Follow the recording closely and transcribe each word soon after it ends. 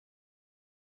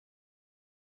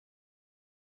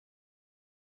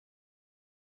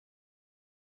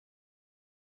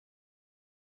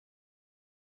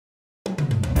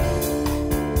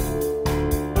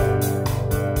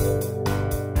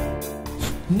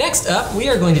Next up, we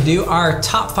are going to do our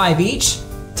top 5 each.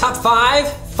 Top 5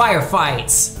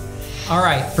 firefights. All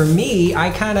right, for me, I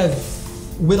kind of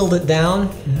whittled it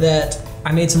down that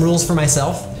I made some rules for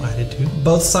myself. I did too.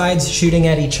 Both sides shooting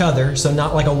at each other, so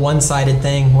not like a one-sided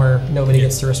thing where nobody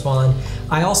gets to respond.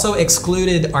 I also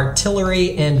excluded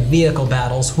artillery and vehicle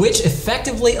battles, which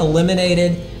effectively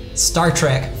eliminated Star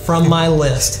Trek from my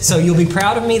list. So you'll be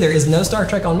proud of me, there is no Star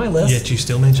Trek on my list. Yet you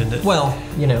still mentioned it. Well,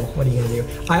 you know, what are you gonna do?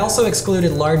 I also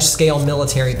excluded large-scale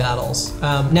military battles.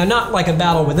 Now, not like a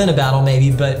battle within a battle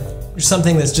maybe, but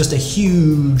something that's just a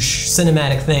huge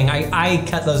cinematic thing. I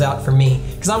cut those out for me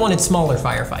because I wanted smaller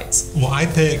firefights. Well, I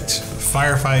picked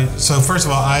firefight. So first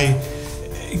of all,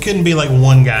 it couldn't be like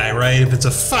one guy, right? If it's a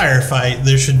firefight,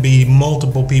 there should be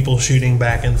multiple people shooting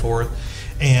back and forth.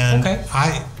 And okay.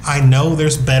 I know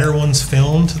there's better ones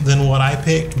filmed than what I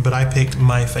picked, but I picked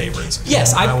my favorites.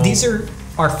 Yes, these are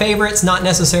our favorites, not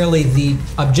necessarily the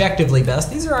objectively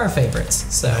best. These are our favorites.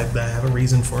 So I have a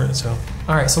reason for it. So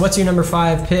all right. So what's your number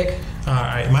 5 pick? All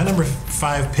right, my number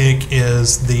 5 pick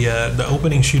is the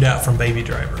opening shootout from Baby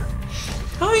Driver.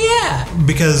 Oh yeah,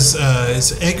 because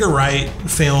it's Edgar Wright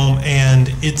film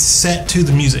and it's set to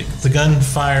the music, the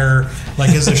gunfire, like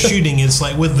as they're shooting, it's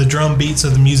like with the drum beats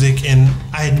of the music, and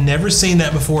I had never seen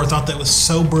that before. I thought that was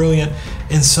so brilliant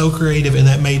and so creative, and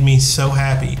that made me so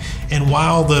happy. And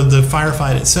while the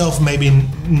firefight itself maybe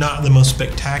not the most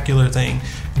spectacular thing,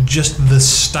 just the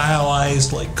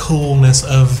stylized like coolness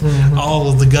of all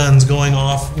of the guns going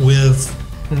off with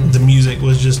the music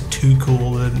was just too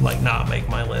cool to like not make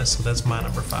my list. So that's my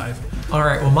number 5. All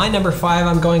right, well my number 5,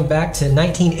 I'm going back to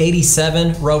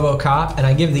 1987 RoboCop, and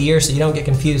I give the year so you don't get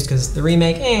confused because the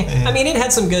remake, I mean it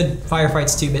had some good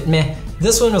firefights too, but meh.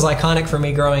 This one was iconic for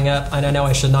me growing up, and I know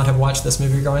I should not have watched this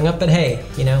movie growing up, but hey,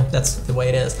 you know, that's the way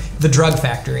it is. The drug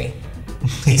factory.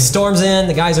 He storms in,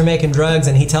 the guys are making drugs,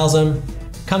 and he tells them,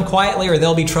 come quietly or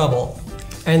there'll be trouble.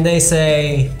 And they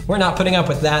say, we're not putting up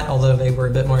with that, although they were a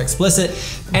bit more explicit,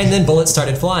 and then bullets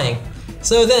started flying.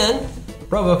 So then,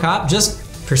 RoboCop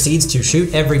just proceeds to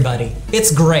shoot everybody.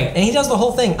 It's great, and he does the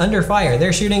whole thing under fire.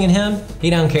 They're shooting at him, he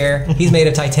don't care, he's made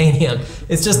of titanium.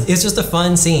 It's just a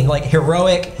fun scene, like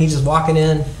heroic, he's just walking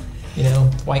in, you know,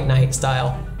 White Knight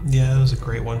style. Yeah, that was a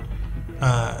great one.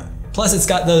 Plus it's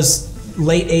got those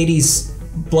late 80s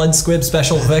blood squib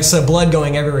special effects, so blood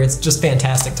going everywhere. It's just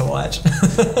fantastic to watch.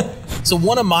 So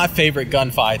one of my favorite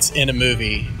gunfights in a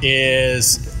movie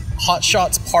is Hot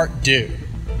Shots Part 2.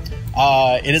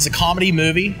 It is a comedy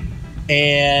movie,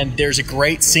 and there's a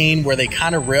great scene where they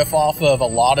kind of riff off of a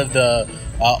lot of the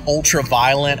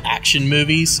ultra-violent action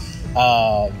movies.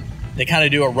 They kind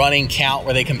of do a running count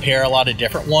where they compare a lot of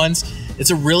different ones. It's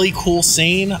a really cool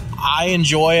scene. I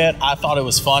enjoy it. I thought it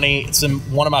was funny. It's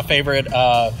one of my favorite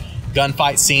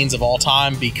gunfight scenes of all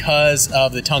time because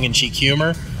of the tongue-in-cheek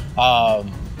humor.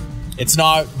 It's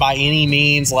not by any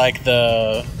means like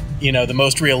the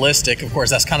most realistic. Of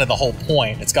course, that's kind of the whole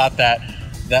point. It's got that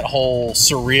whole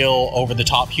surreal,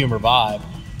 over-the-top humor vibe.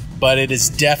 But it is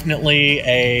definitely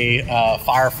a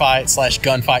firefight /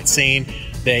 gunfight scene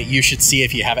that you should see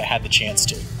if you haven't had the chance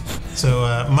to.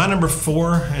 So my number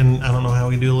 4, and I don't know how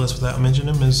we do a list without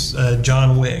mentioning him, is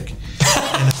John Wick.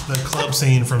 And it's the club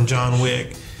scene from John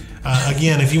Wick.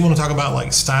 Again, if you want to talk about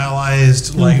like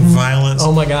stylized like violence,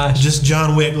 oh my gosh, just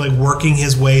John Wick like working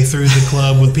his way through the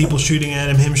club with people shooting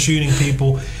at him shooting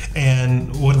people,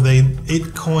 and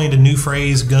it coined a new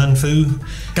phrase, gun fu.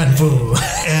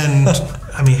 And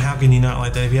I mean, how can you not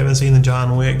like that? If you haven't seen the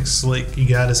John Wicks, like you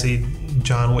got to see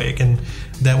John Wick, and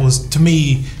that was to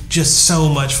me just so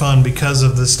much fun because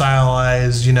of the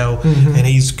stylized, and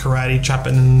he's karate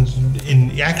chopping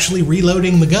and actually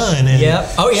reloading the gun and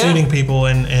shooting people,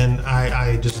 and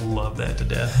I just love that to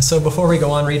death. So before we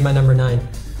go on, read my number 9.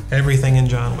 Everything in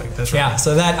John Wick, that's right. Yeah,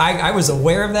 so that I was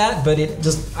aware of that, but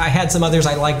I had some others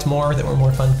I liked more that were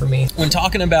more fun for me. When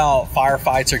talking about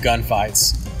firefights or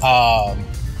gunfights,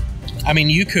 I mean,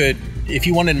 you could, if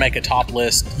you wanted to make a top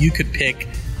list, you could pick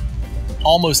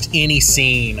almost any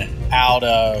scene out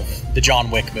of the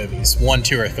John Wick movies, 1,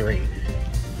 2, or 3.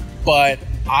 But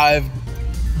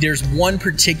there's one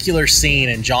particular scene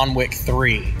in John Wick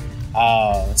 3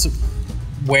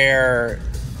 where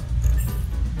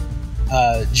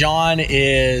John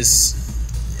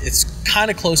it's kind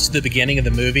of close to the beginning of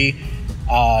the movie.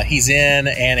 He's in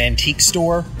an antique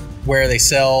store where they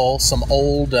sell some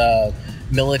old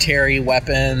military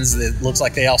weapons. It looks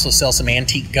like they also sell some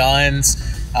antique guns.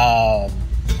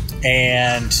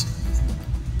 And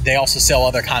they also sell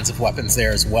other kinds of weapons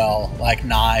there as well, like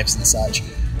knives and such.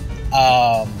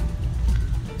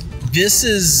 This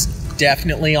is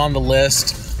definitely on the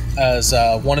list as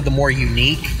one of the more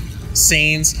unique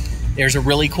scenes. There's a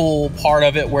really cool part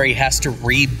of it where he has to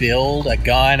rebuild a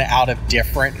gun out of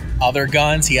different other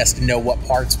guns. He has to know what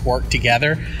parts work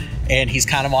together, and he's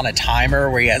kind of on a timer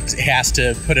where he has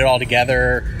to put it all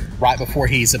together right before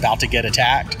he's about to get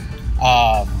attacked.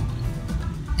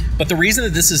 But the reason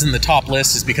that this is in the top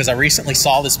list is because I recently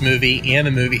saw this movie in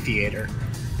a movie theater,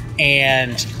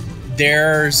 and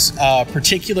there's a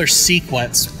particular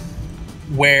sequence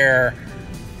where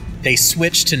they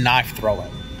switch to knife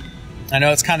throwing. I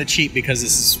know it's kind of cheap because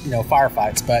this is,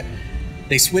 Firefights, but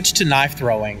they switch to knife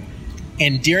throwing,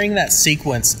 and during that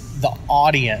sequence, the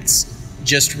audience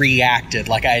just reacted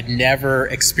like I had never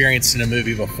experienced in a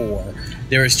movie before.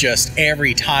 There was just,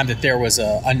 every time that there was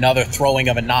another throwing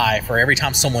of a knife, or every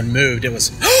time someone moved, it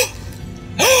was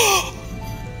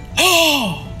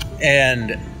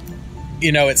and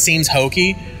it seems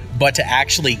hokey, but to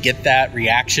actually get that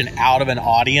reaction out of an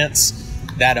audience,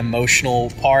 that emotional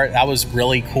part, that was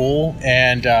really cool.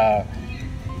 And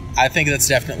I think that's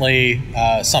definitely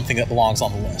something that belongs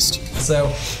on the list.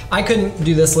 So I couldn't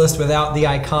do this list without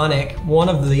one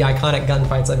of the iconic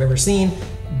gunfights I've ever seen,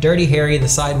 Dirty Harry, the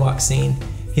sidewalk scene.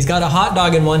 He's got a hot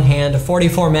dog in one hand, a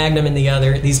 .44 Magnum in the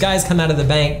other. These guys come out of the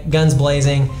bank, guns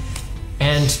blazing,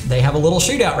 and they have a little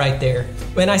shootout right there.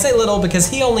 And I say little because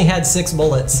he only had 6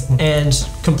 bullets and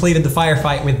completed the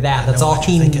firefight with that. That's all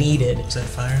he needed. Was that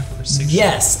fire for 6?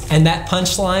 Yes, and that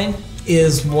punchline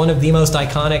is one of the most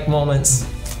iconic moments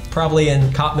probably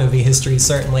in cop movie history,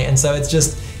 certainly. And so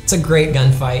it's a great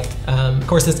gunfight. Of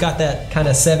course, it's got that kind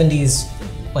of 70s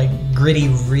like gritty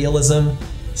realism,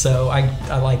 so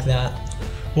I like that.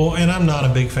 Well, and I'm not a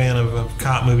big fan of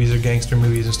cop movies or gangster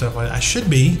movies and stuff like that. I should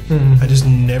be. I just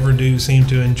never do seem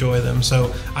to enjoy them.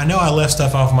 So I know I left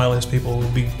stuff off my list people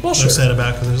would be upset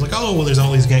about, because there's like, there's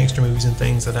all these gangster movies and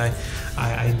things that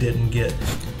I didn't get.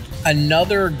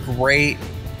 Another great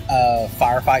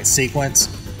firefight sequence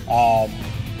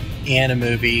in a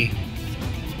movie,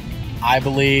 I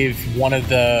believe one of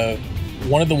the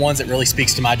ones that really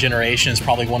speaks to my generation, is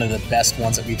probably one of the best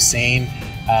ones that we've seen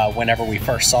whenever we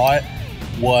first saw it,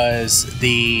 was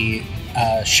the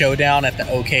showdown at the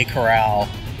OK Corral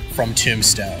from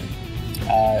Tombstone.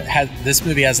 This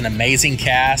movie has an amazing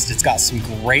cast. It's got some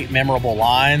great memorable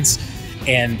lines,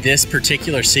 and this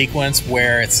particular sequence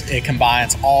where it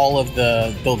combines all of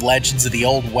the legends of the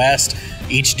Old West,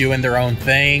 each doing their own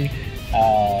thing.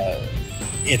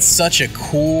 It's such a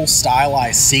cool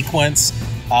stylized sequence.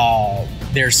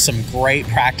 There's some great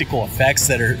practical effects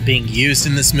that are being used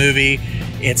in this movie.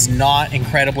 It's not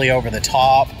incredibly over the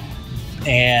top,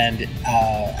 and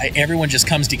everyone just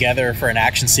comes together for an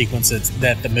action sequence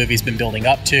that the movie's been building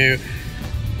up to.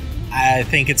 I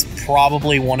think it's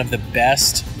probably one of the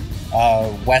best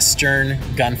Western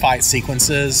gunfight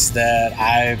sequences that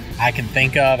I can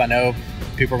think of. I know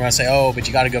people are going to say, but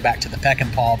you got to go back to the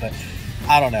Peckinpah, but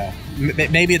I don't know.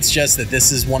 Maybe it's just that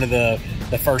this is one of the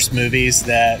first movies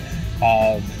that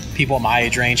people in my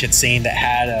age range had seen that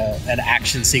had an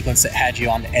action sequence that had you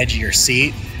on the edge of your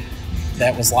seat,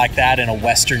 that was like that in a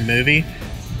Western movie.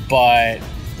 But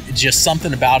just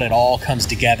something about it all comes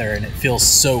together, and it feels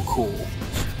so cool.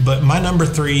 But my number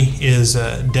 3 is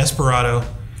Desperado.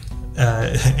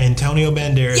 Antonio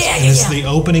Banderas. It's the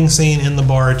opening scene in the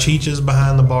bar. Cheech is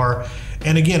behind the bar.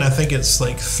 And again, I think it's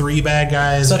like 3 bad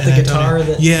guys. Is that the guitar?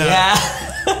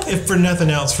 If for nothing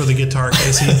else, for the guitar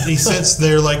case. He sits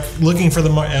there like looking for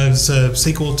the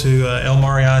sequel to El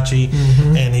Mariachi,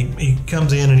 and he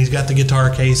comes in and he's got the guitar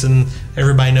case, and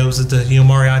everybody knows that the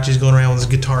Mariachi's going around with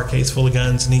his guitar case full of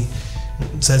guns, and he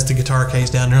sets the guitar case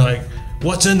down. And they're like,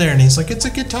 "What's in there?" And he's like, "It's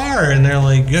a guitar." And they're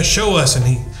like, "Yeah, show us." And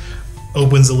he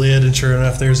opens the lid, and sure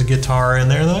enough, there's a guitar in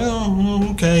there. And they're like, "Oh,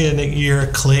 okay." And you hear a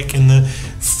click, and the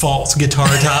false guitar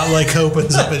top like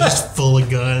opens up, and it's just full of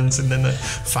guns, and then the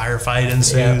firefight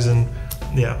ensues. And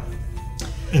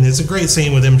it's a great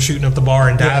scene with him shooting up the bar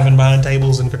and diving behind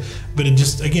tables. But it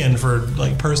just, again, for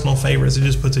like personal favorites, it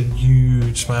just puts a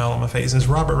huge smile on my face. And it's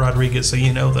Robert Rodriguez, so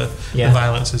the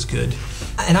violence is good.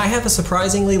 And I have a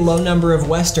surprisingly low number of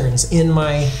Westerns in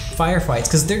my firefights,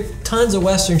 because there are tons of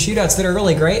Western shootouts that are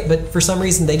really great, but for some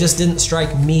reason they just didn't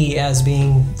strike me as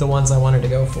being the ones I wanted to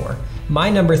go for. My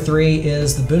number 3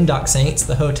 is the Boondock Saints,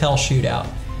 the hotel shootout.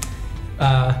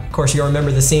 Of course, you'll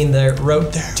remember the scene, the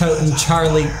rope-toting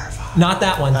Charlie... Not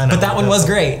that one, but that one was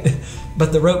great.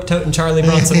 But the rope-toting Charlie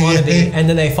Bronson wannabe, and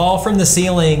then they fall from the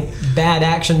ceiling, bad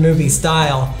action movie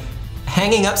style,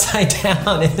 hanging upside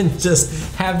down and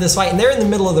just have this fight. And they're in the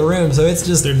middle of the room, so it's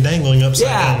just... They're dangling upside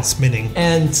down and spinning.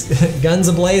 And guns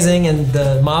a-blazing, and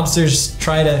the mobsters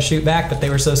try to shoot back, but they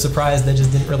were so surprised they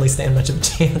just didn't really stand much of a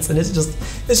chance. And it's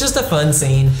just a fun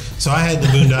scene. So I had the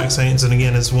Boondock Saints, and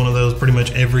again, it's one of those pretty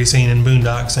much every scene in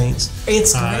Boondock Saints.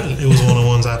 It's great. It was one of the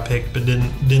ones I picked, but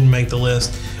didn't make the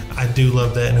list. I do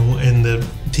love that, and the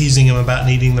teasing him about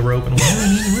needing the rope, and why do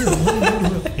I need the rope? Why do I need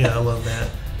the rope? Yeah, I love that.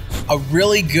 A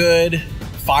really good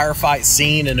firefight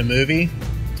scene in a movie.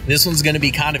 This one's going to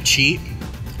be kind of cheap,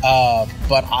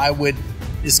 but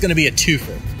it's going to be a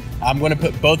twofer. I'm going to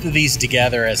put both of these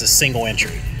together as a single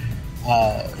entry.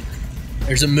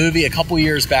 There's a movie a couple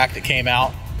years back that came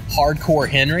out, Hardcore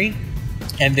Henry,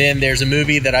 and then there's a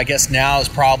movie that I guess now is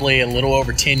probably a little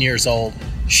over 10 years old,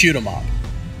 Shoot 'em Up.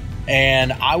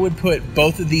 And I would put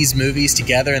both of these movies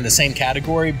together in the same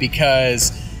category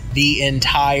because the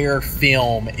entire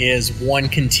film is one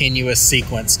continuous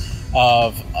sequence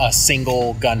of a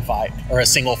single gunfight or a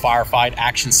single firefight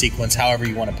action sequence, however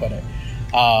you want to put it.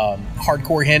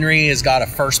 Hardcore Henry has got a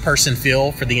first-person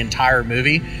feel for the entire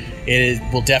movie. It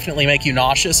will definitely make you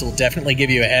nauseous. It will definitely give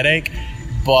you a headache,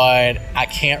 but I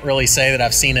can't really say that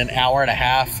I've seen an hour and a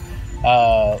half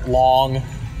long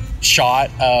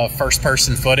shot of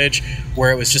first-person footage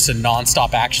where it was just a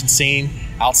non-stop action scene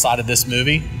outside of this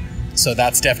movie. So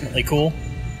that's definitely cool.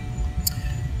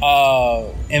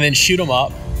 And then Shoot 'em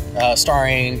Up,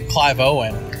 starring Clive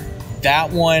Owen.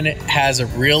 That one has a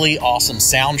really awesome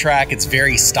soundtrack. It's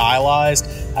very stylized.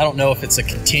 I don't know if it's a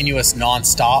continuous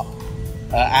non-stop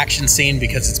action scene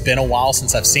because it's been a while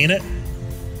since I've seen it,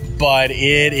 but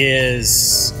it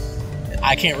is...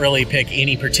 I can't really pick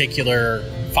any particular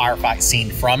firefight scene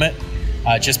from it,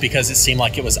 just because it seemed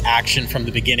like it was action from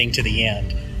the beginning to the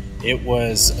end. It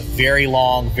was a very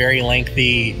long, very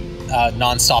lengthy,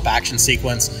 non-stop action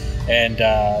sequence, and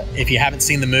if you haven't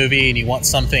seen the movie and you want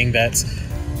something that's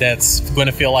going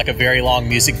to feel like a very long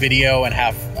music video and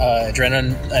have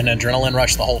an adrenaline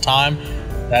rush the whole time,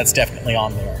 that's definitely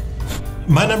on there.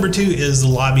 My number 2 is the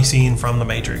lobby scene from The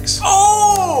Matrix.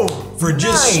 Oh! For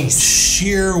just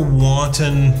sheer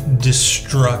wanton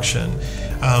destruction.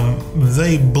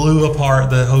 They blew apart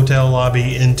the hotel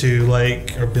lobby into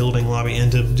building lobby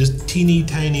into just teeny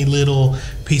tiny little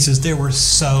pieces. There were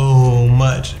so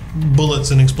much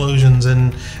bullets and explosions,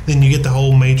 and then you get the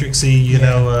whole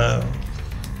Matrix-y,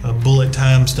 bullet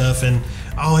time stuff, and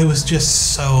it was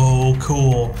just so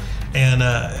cool. And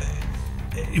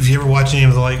if you ever watch any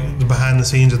of the behind the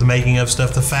scenes or the making of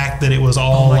stuff, the fact that it was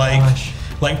all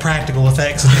like practical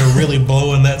effects and they were really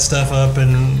blowing that stuff up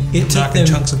and knocking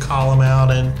chunks of column out,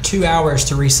 and 2 hours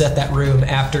to reset that room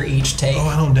after each take.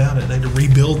 I don't doubt it. They had to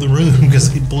rebuild the room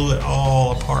because they blew it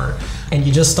all apart. And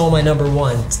you just stole my number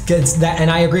 1.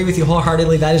 And I agree with you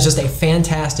wholeheartedly. That is just a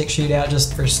fantastic shootout,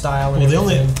 just for style. And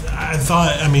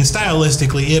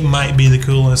stylistically, it might be the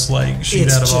coolest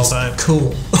shootout of all time.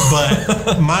 Cool.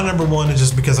 But my number 1 is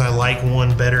just because I like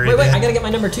one better. Wait, I gotta get my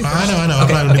number 2 first. I know.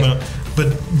 Okay. But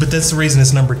that's the reason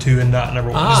it's number 2 and not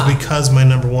number 1. Is because my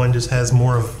number 1 just has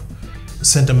more of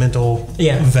sentimental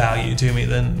value to me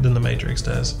than The Matrix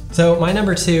does. So my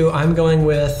number 2, I'm going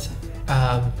with.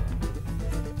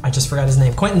 I just forgot his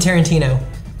name. Quentin Tarantino,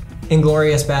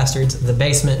 Inglourious Bastards, the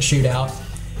basement shootout.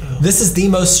 Oh. This is the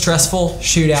most stressful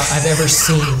shootout I've ever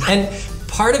seen. And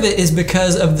part of it is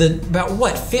because of the,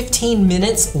 15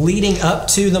 minutes leading up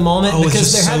to the moment,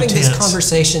 because they're having this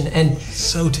conversation. And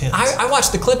so tense. I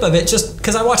watched the clip of it just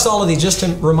because I watched all of these just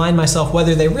to remind myself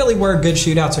whether they really were good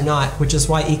shootouts or not, which is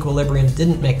why Equilibrium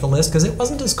didn't make the list, because it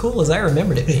wasn't as cool as I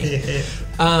remembered it being.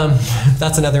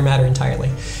 That's another matter entirely.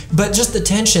 But just the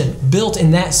tension built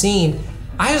in that scene,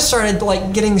 I just started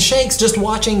getting the shakes just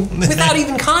watching without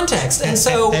even context. And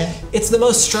so it's the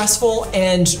most stressful,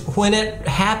 and when it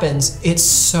happens, it's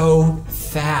so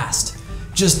fast.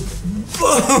 Just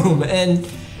boom. And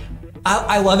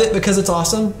I love it because it's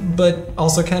awesome, but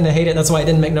also kind of hate it. That's why I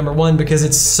didn't make number 1, because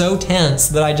it's so tense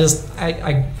that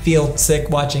I feel sick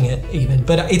watching it even.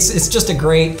 But it's just a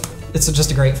great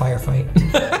firefight.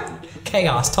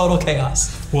 Chaos, total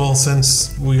chaos. Well,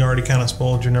 since we already kind of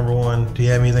spoiled your number 1, do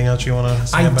you have anything else you want to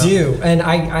say about it? I do, and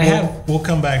I have... We'll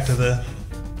come back to the...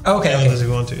 Okay. If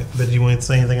you want to. But do you want to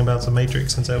say anything about The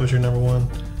Matrix since that was your number 1?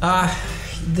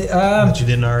 That you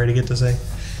didn't already get to say?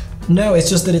 No, it's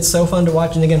just that it's so fun to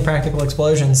watch, and again, practical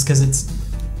explosions, because it's...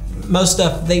 Most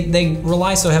stuff, they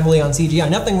rely so heavily on CGI.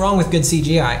 Nothing wrong with good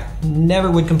CGI. Never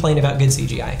would complain about good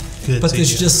CGI. But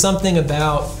there's just something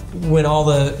about when all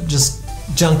the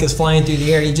junk is flying through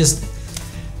the air,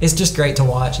 it's just great to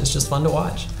watch. It's just fun to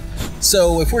watch.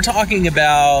 So if we're talking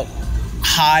about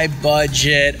high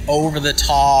budget, over the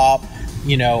top,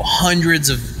 you know, hundreds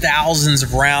of thousands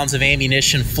of rounds of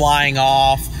ammunition flying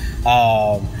off,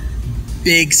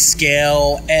 big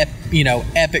scale,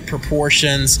 epic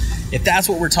proportions. If that's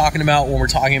what we're talking about when we're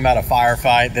talking about a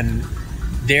firefight, then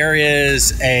there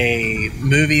is a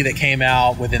movie that came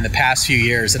out within the past few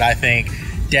years that I think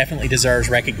definitely deserves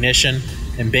recognition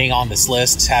and being on this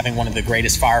list, having one of the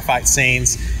greatest firefight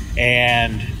scenes.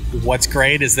 And what's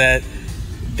great is that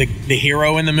the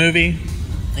hero in the movie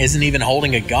isn't even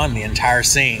holding a gun the entire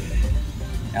scene.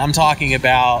 And I'm talking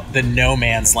about the no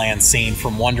man's land scene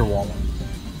from Wonder Woman.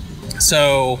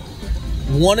 So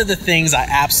one of the things I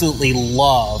absolutely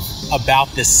love about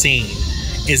this scene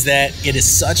is that it is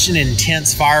such an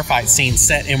intense firefight scene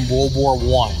set in World War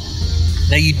I.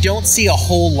 Now, you don't see a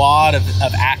whole lot of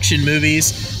action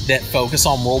movies that focus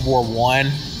on World War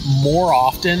I. More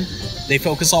often, they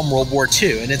focus on World War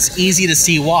II, and it's easy to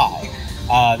see why.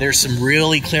 There's some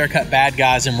really clear-cut bad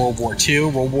guys in World War II.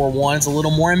 World War I is a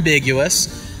little more ambiguous,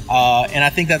 and I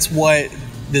think that's what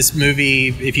this movie,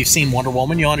 if you've seen Wonder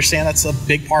Woman, you'll understand that's a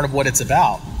big part of what it's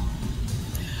about.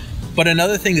 But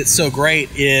another thing that's so great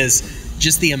is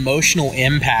just the emotional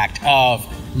impact of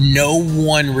no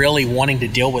one really wanting to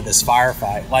deal with this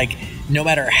firefight. Like, no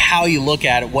matter how you look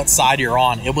at it, what side you're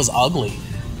on, it was ugly.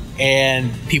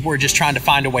 And people were just trying to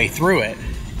find a way through it.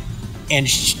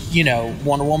 And, you know,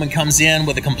 Wonder Woman comes in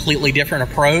with a completely different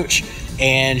approach,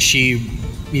 and she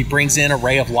brings in a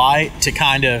ray of light to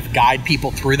kind of guide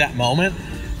people through that moment.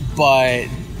 But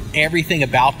everything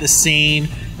about this scene,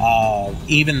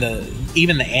 even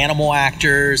the animal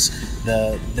actors,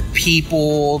 the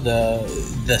people,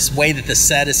 the way that the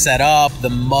set is set up, the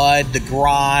mud, the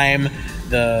grime,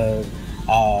 the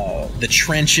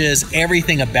trenches,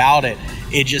 everything about it,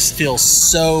 it just feels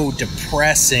so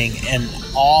depressing and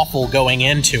awful going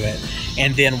into it.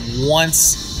 And then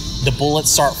once the bullets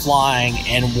start flying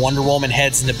and Wonder Woman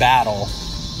heads into battle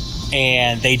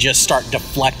and they just start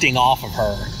deflecting off of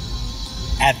her,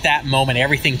 at that moment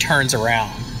everything turns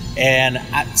around. And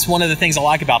it's one of the things I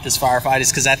like about this firefight is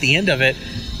because at the end of it,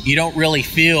 you don't really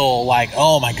feel like,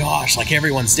 oh my gosh, like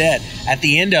everyone's dead. At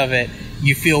the end of it,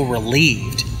 you feel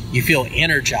relieved. You feel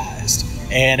energized.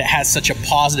 And it has such a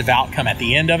positive outcome at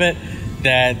the end of it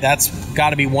that's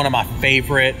got to be one of my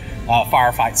favorite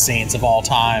firefight scenes of all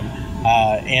time.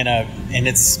 And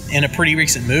it's in a pretty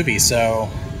recent movie, so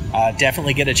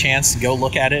definitely get a chance to go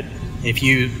look at it. If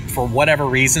you, for whatever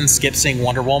reason, skip seeing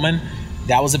Wonder Woman,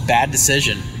 that was a bad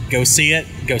decision. Go see it.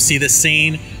 Go see this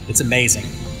scene. It's amazing.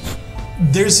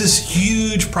 There's this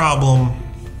huge problem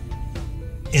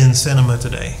in cinema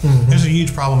today. Mm-hmm. There's a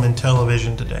huge problem in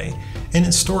television today, and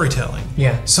it's storytelling.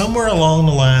 Yeah. Somewhere along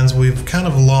the lines, we've kind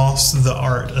of lost the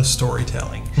art of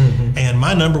storytelling. Mm-hmm. And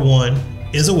my number one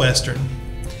is a Western,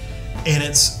 and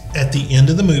it's at the end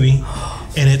of the movie,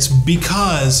 and it's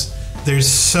because there's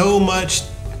so much.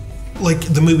 Like,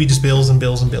 the movie just builds and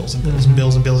builds and builds and builds and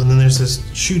builds and builds, and then there's this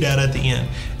shootout at the end,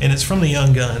 and it's from the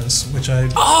Young Guns, which I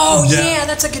yeah,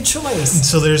 that's a good choice.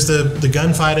 So there's the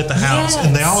gunfight at the house,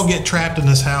 and they all get trapped in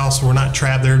this house. We're not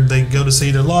trapped there; they go to see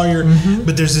their lawyer,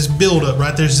 but there's this build up,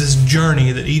 right? There's this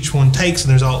journey that each one takes, and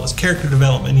there's all this character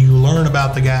development. You learn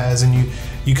about the guys, and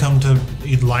you come to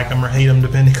either like them or hate them,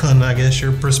 depending on, I guess,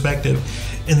 your perspective.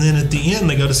 And then at the end,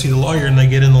 they go to see the lawyer, and they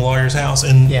get in the lawyer's house.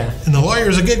 And the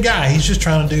lawyer's a good guy. He's just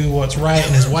trying to do what's right,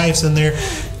 and his wife's in there.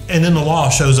 And then the law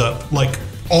shows up, like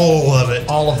all of it.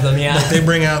 All of them, yeah. Like, they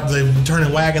bring out, they're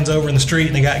turning wagons over in the street,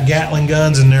 and they got Gatling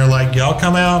guns, and they're like, y'all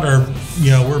come out, or,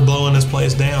 you know, we're blowing this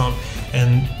place down.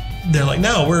 And they're like,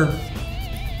 no, we're,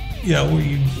 you know,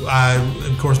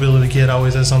 of course, Billy the Kid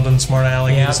always has something smart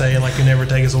alecky to say, like, you never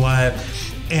take us alive.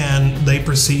 And they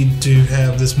proceed to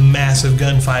have this massive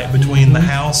gunfight between the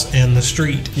house and the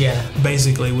street. Yeah.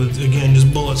 Basically, with, again,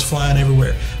 just bullets flying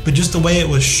everywhere. But just the way it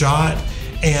was shot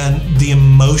and the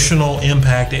emotional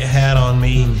impact it had on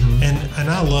me. And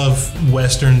I love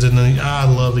Westerns, and I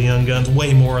love the Young Guns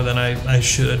way more than I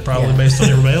should, probably based on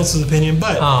everybody else's opinion.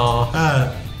 But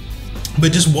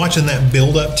just watching that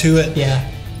build up to it. Yeah.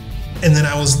 And then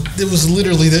it was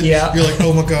literally that you're like,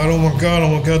 oh my God, oh my God,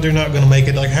 oh my God, they're not going to make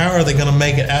it. Like, how are they going to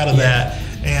make it out of that?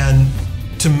 And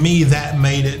to me, that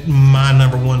made it my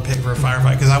number one pick for a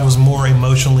firefight, because I was more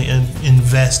emotionally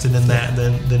invested in that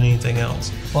than anything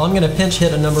else. Well, I'm going to pinch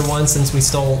hit a number one since we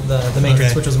stole the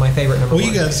Matrix, which was my favorite number one.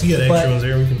 Well, you got extra ones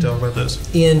there. We can talk about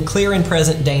this. In Clear and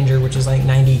Present Danger, which is like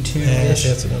 92-ish.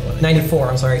 That's another one. 94,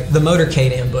 I'm sorry. The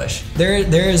motorcade ambush.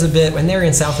 There is a bit, when they're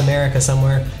in South America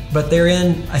somewhere, but they're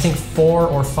in, I think, 4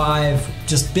 or 5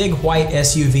 just big white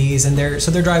SUVs, and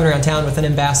they're driving around town with an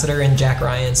ambassador and Jack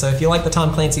Ryan. So if you like the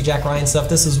Tom Clancy, Jack Ryan stuff,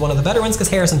 this is one of the better ones, because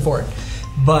Harrison Ford.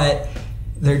 But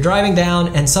They're driving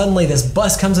down, and suddenly this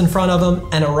bus comes in front of them,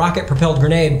 and a rocket-propelled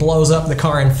grenade blows up the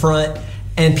car in front,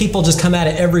 and people just come out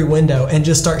of every window and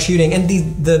just start shooting. And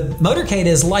the motorcade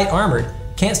is light armored,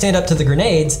 can't stand up to the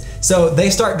grenades, so they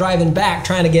start driving back,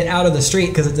 trying to get out of the street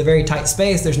because it's a very tight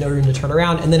space. There's no room to turn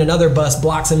around, and then another bus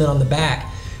blocks them in on the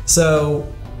back. So,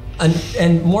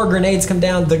 and more grenades come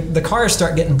down. The cars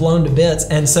start getting blown to bits,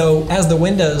 and so as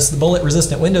the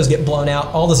bullet-resistant windows get blown out,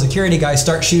 all the security guys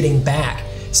start shooting back.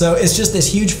 So it's just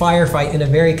this huge firefight in a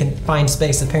very confined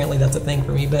space. Apparently that's a thing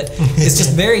for me, but it's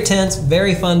just very tense,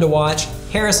 very fun to watch.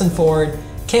 Harrison Ford,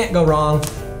 can't go wrong,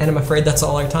 and I'm afraid that's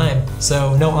all our time.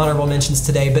 So no honorable mentions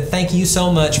today, but thank you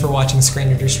so much for watching Screen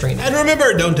Reader Stream. And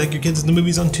remember, don't take your kids to the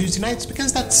movies on Tuesday nights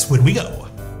because that's when we go.